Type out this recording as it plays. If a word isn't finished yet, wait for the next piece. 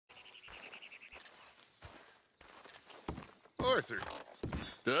Arthur.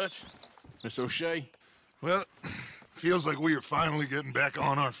 Dutch? Miss O'Shea? Well, feels like we are finally getting back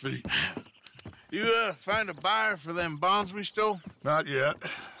on our feet. You, find a buyer for them bonds we stole? Not yet,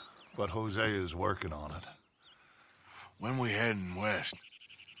 but Hosea is working on it. When we heading west?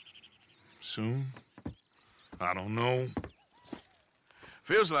 Soon? I don't know.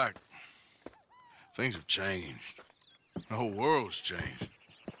 Feels like things have changed. The whole world's changed.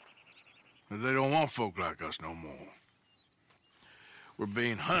 But they don't want folk like us no more. We're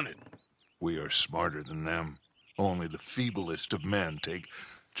being hunted. We are smarter than them. Only the feeblest of men take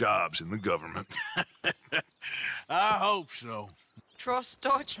jobs in the government. I hope so. Trust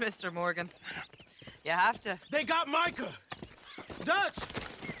Dutch, Mr. Morgan. You have to. They got Micah! Dutch!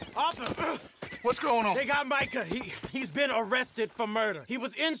 Arthur! What's going on? They got Micah. He's been arrested for murder. He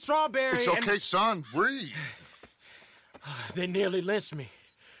was in Strawberry. It's okay, son. Breathe. They nearly lynched me.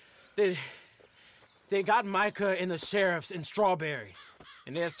 They got Micah and the sheriffs in Strawberry.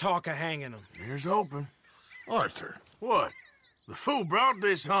 And there's talk of hanging him. Here's hoping. Arthur. What? The fool brought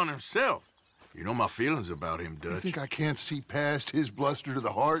this on himself. You know my feelings about him, You Dutch. think I can't see past his bluster to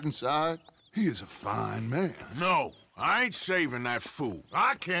the heart inside? He is a fine man. No, I ain't saving that fool.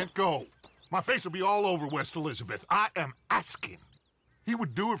 I can't go. My face will be all over West Elizabeth. I am asking. He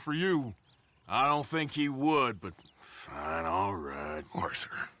would do it for you. I don't think he would, but fine, all right.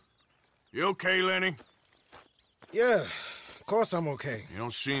 Arthur. You okay, Lenny? Yeah, of course I'm okay. You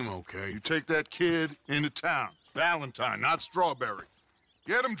don't seem okay. You take that kid into town. Valentine, not Strawberry.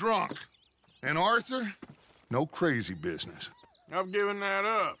 Get him drunk. And Arthur, no crazy business. I've given that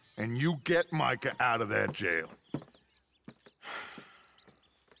up. And you get Micah out of that jail.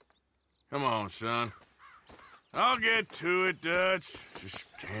 Come on, son. I'll get to it, Dutch. Just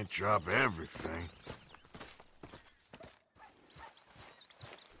can't drop everything.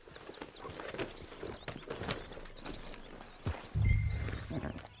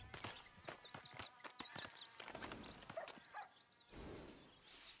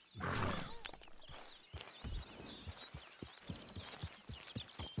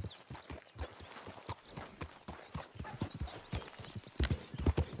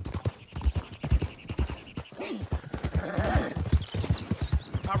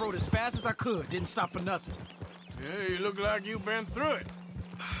 I rode as fast as I could, didn't stop for nothing. Yeah, you look like you've been through it.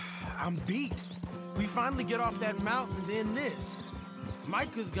 I'm beat. We finally get off that mountain, then this.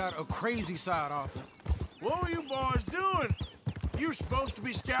 Micah's got a crazy side, Arthur. What were you boys doing? You were supposed to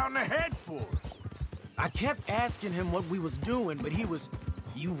be scouting ahead for us. I kept asking him what we was doing, but he was,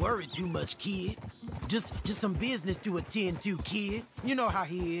 "You worry too much, kid. Just some business to attend to, kid." You know how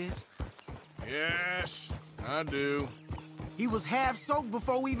he is. Yes, I do. He was half soaked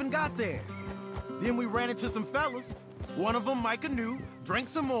before we even got there. Then we ran into some fellas. One of them Micah knew, drank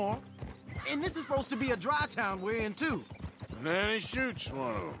some more. And this is supposed to be a dry town we're in, too. And then he shoots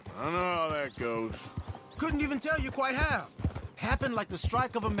one of them. I know how that goes. Couldn't even tell you quite how. Happened like the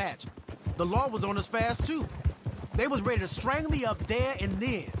strike of a match. The law was on us fast, too. They was ready to strangle me up there and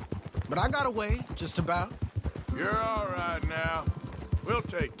then. But I got away, just about. You're all right now. We'll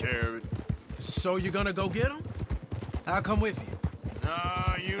take care of it. So you're gonna go get him? I'll come with you.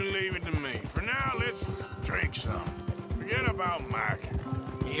 No, you leave it to me. For now, let's drink some. Forget about Mike.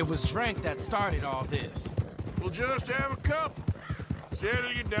 It was drink that started all this. We'll just have a couple.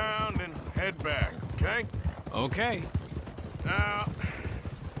 Settle you down, then head back, okay? Okay. Now,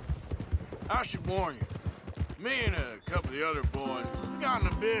 I should warn you. Me and a couple of the other boys, we got in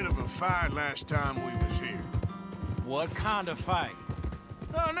a bit of a fight last time we was here. What kind of fight?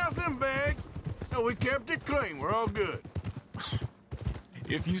 Oh, nothing big. No, we kept it clean. We're all good.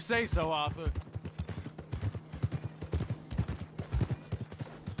 If you say so, Arthur.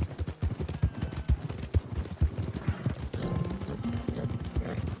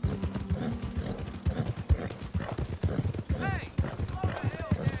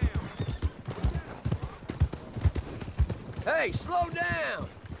 Hey, slow down!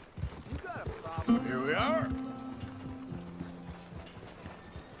 You got a problem? Here we are.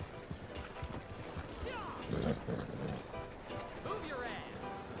 Move your ass!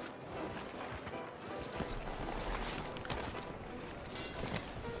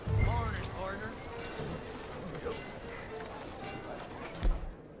 Morning, partner.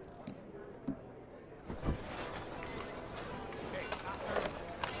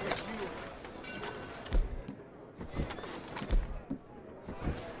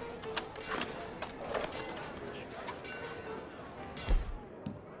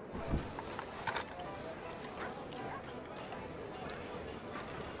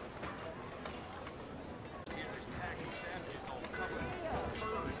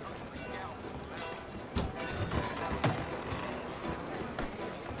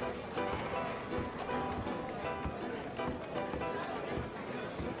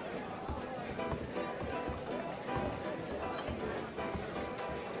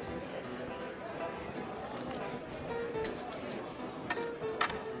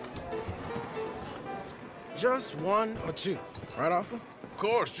 Just one or two. Right, Arthur? Of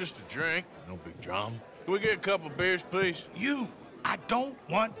course, just a drink. No big drama. Can we get a couple beers, please? I don't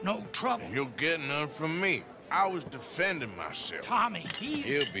want no trouble. You'll get none from me. I was defending myself. Tommy, he's...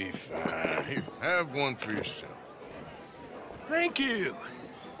 He'll be fine. Here, have one for yourself. Thank you.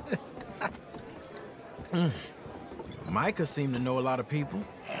 Micah seemed to know a lot of people.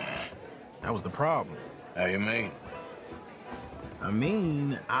 That was the problem. How you mean? I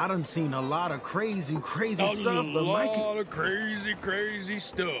mean, I done seen a lot of crazy stuff, but Micah... A lot of crazy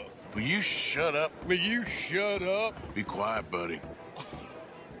stuff. Will you shut up? Will you shut up? Be quiet, buddy.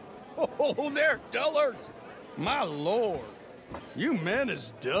 Oh, they're dullards. My lord. You men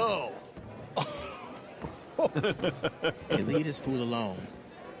is dull. Hey, leave this fool alone.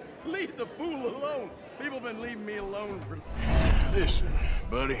 Leave the fool alone. People been leaving me alone for... Listen,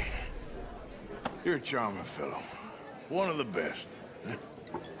 buddy. You're a charming fellow. One of the best.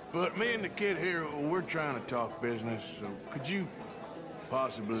 But me and the kid here, we're trying to talk business, so could you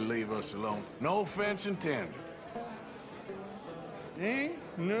possibly leave us alone? No offense intended. Ain't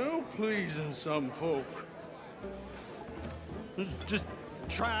no pleasing some folk. Just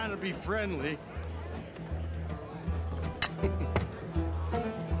trying to be friendly.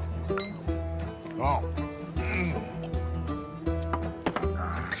 Oh.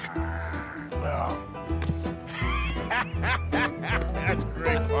 That's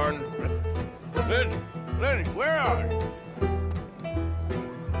great, partner. Lenny, where are you?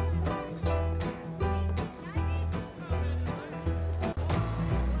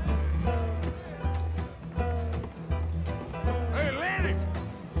 Hey, Lenny!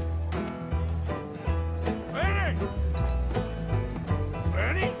 Lenny!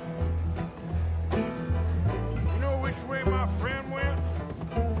 Lenny? You know which way my friend went?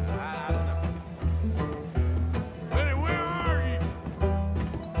 I don't know. Lenny, where are you?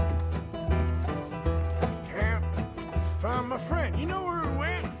 Can't find my friend. You know where he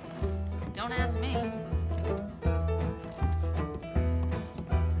went? Don't ask me.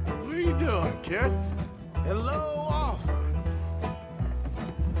 What are you doing, kid? Hello, Arthur.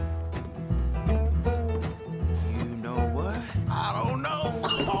 You know what? I don't know.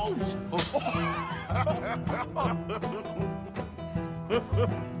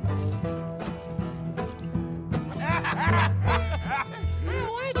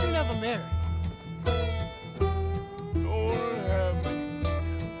 Why ain't you never married? Lord have me.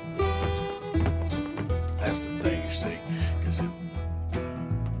 That's the thing, you see, because it...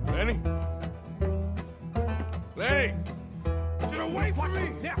 Lenny? Lenny! Get away from me!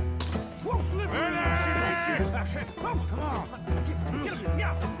 Now! Whoa, Lenny! Oh, come on! Get him!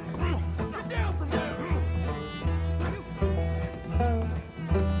 Now! Get down from there!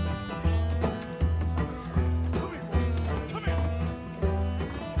 Come here!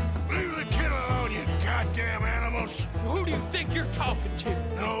 Leave the kid alone, you goddamn animals! Who do you think you're talking to?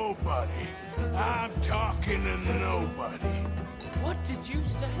 Nobody. I'm talking to nobody. What did you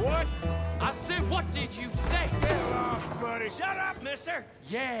say? What? I said, what did you say? Get lost, buddy. Shut up, mister!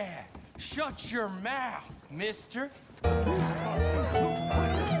 Yeah, shut your mouth, mister.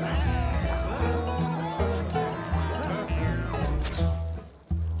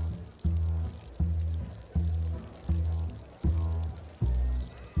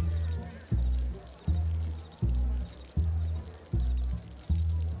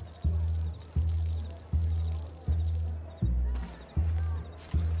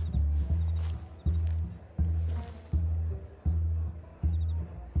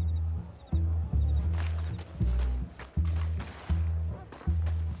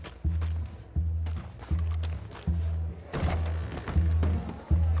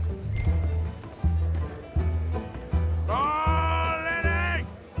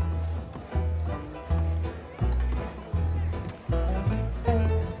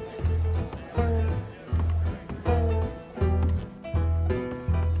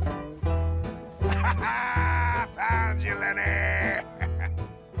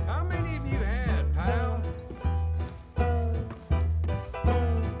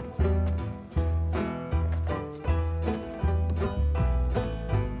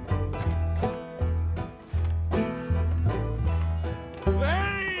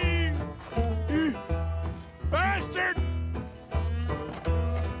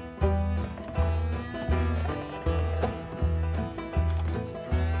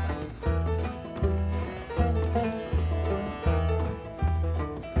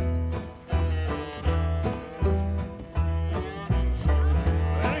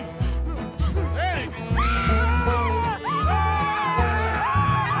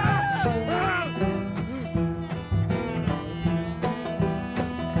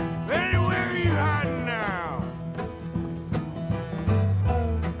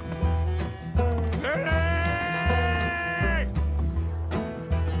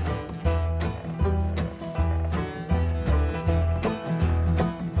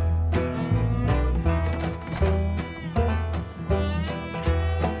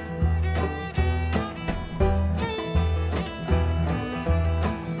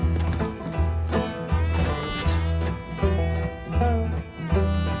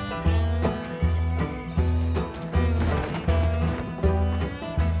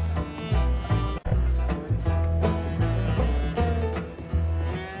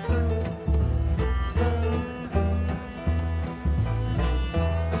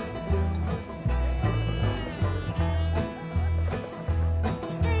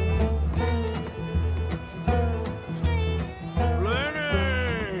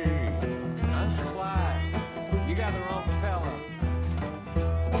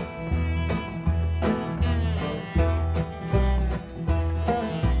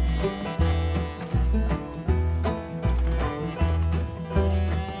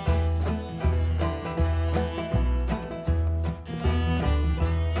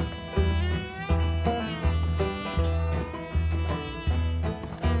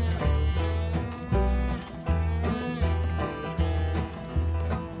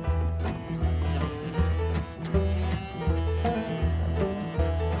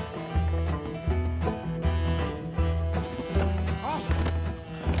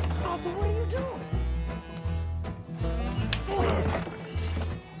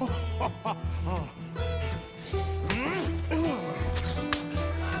 You're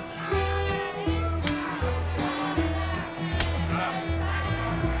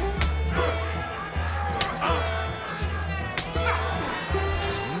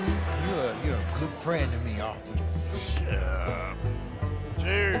a good friend to me, Arthur.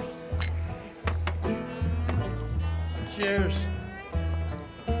 Cheers. Cheers.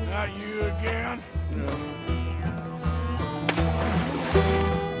 Not you again?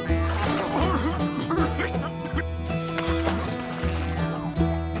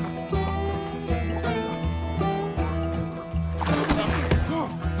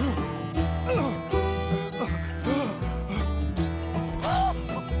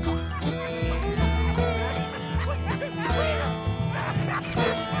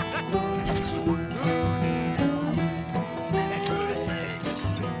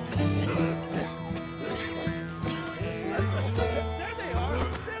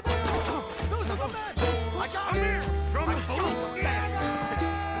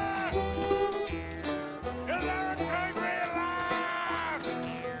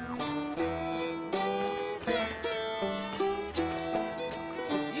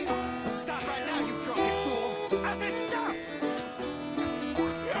 Stop right now, you drunken fool! I said stop!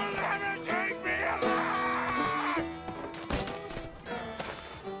 You'll never take me alive!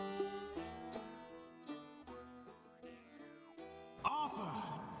 Arthur!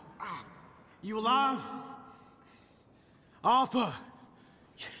 You alive? Arthur!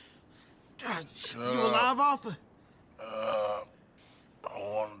 You alive, Arthur? I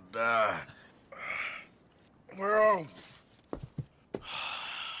want to die. Well,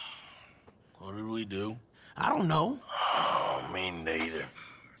 what did we do? I don't know. Oh, me neither.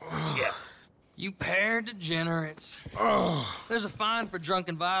 You pair degenerates. There's a fine for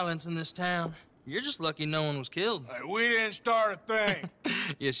drunken violence in this town. You're just lucky no one was killed. Hey, we didn't start a thing.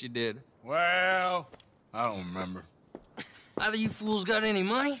 Yes, you did. Well, I don't remember. Either you fools got any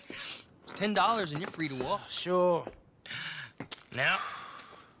money, it's $10 and you're free to walk. Sure. Now,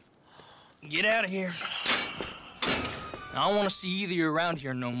 get out of here. I don't want to see either of you around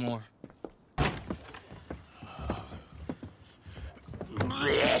here no more.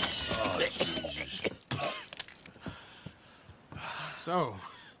 So,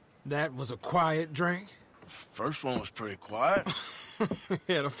 that was a quiet drink? First one was pretty quiet.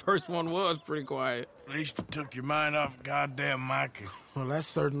 Yeah, the first one was pretty quiet. At least it took your mind off goddamn Mikey. Well, that's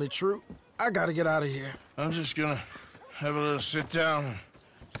certainly true. I gotta get out of here. I'm just gonna have a little sit down and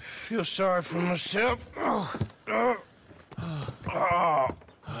feel sorry for myself.